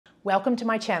Welcome to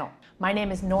my channel. My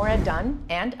name is Nora Dunn,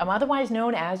 and I'm otherwise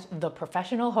known as the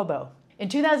Professional Hobo. In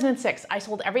 2006, I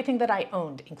sold everything that I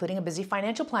owned, including a busy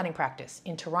financial planning practice,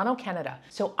 in Toronto, Canada,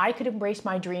 so I could embrace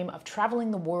my dream of traveling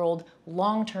the world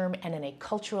long-term and in a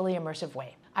culturally immersive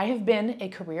way. I have been a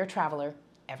career traveler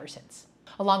ever since.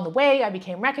 Along the way, I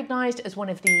became recognized as one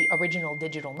of the original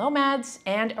digital nomads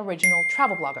and original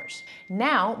travel bloggers.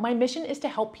 Now, my mission is to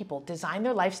help people design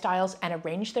their lifestyles and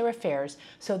arrange their affairs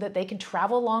so that they can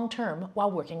travel long-term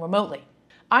while working remotely.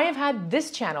 I have had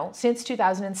this channel since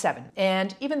 2007,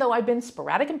 and even though I've been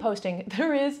sporadic in posting,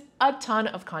 there is a ton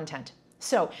of content.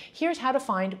 So here's how to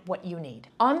find what you need.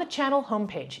 On the channel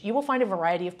homepage, you will find a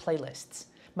variety of playlists.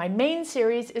 My main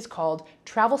series is called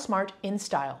Travel Smart in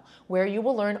Style, where you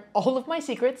will learn all of my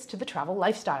secrets to the travel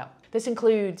lifestyle. This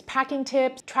includes packing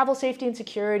tips, travel safety and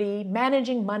security,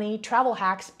 managing money, travel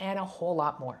hacks, and a whole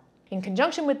lot more. In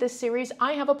conjunction with this series,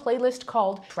 I have a playlist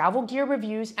called Travel Gear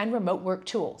Reviews and Remote Work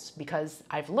Tools, because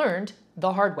I've learned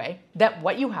the hard way that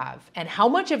what you have and how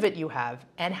much of it you have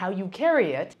and how you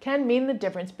carry it can mean the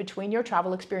difference between your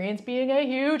travel experience being a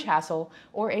huge hassle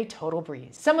or a total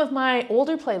breeze. Some of my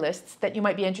older playlists that you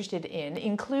might be interested in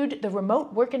include the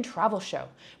Remote Work and Travel Show,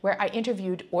 where I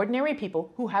interviewed ordinary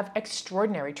people who have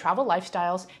extraordinary travel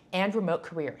lifestyles and remote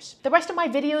careers. The rest of my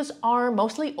videos are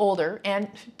mostly older and,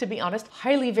 to be honest,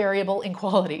 highly variable in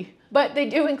quality, but they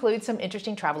do include some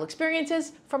interesting travel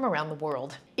experiences from around the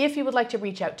world. If you would like to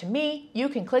reach out to me, you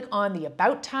can click on the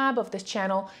About tab of this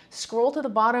channel, scroll to the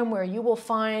bottom where you will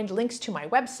find links to my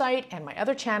website and my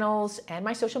other channels and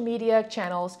my social media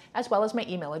channels, as well as my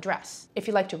email address. If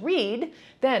you like to read,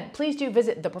 then please do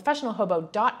visit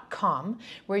theprofessionalhobo.com,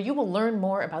 where you will learn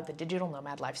more about the digital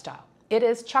nomad lifestyle. It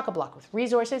is chock-a-block with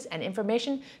resources and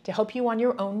information to help you on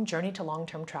your own journey to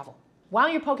long-term travel. While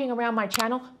you're poking around my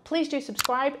channel, please do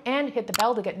subscribe and hit the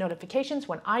bell to get notifications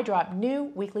when I drop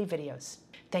new weekly videos.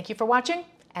 Thank you for watching,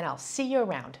 and I'll see you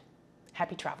around.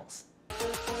 Happy travels.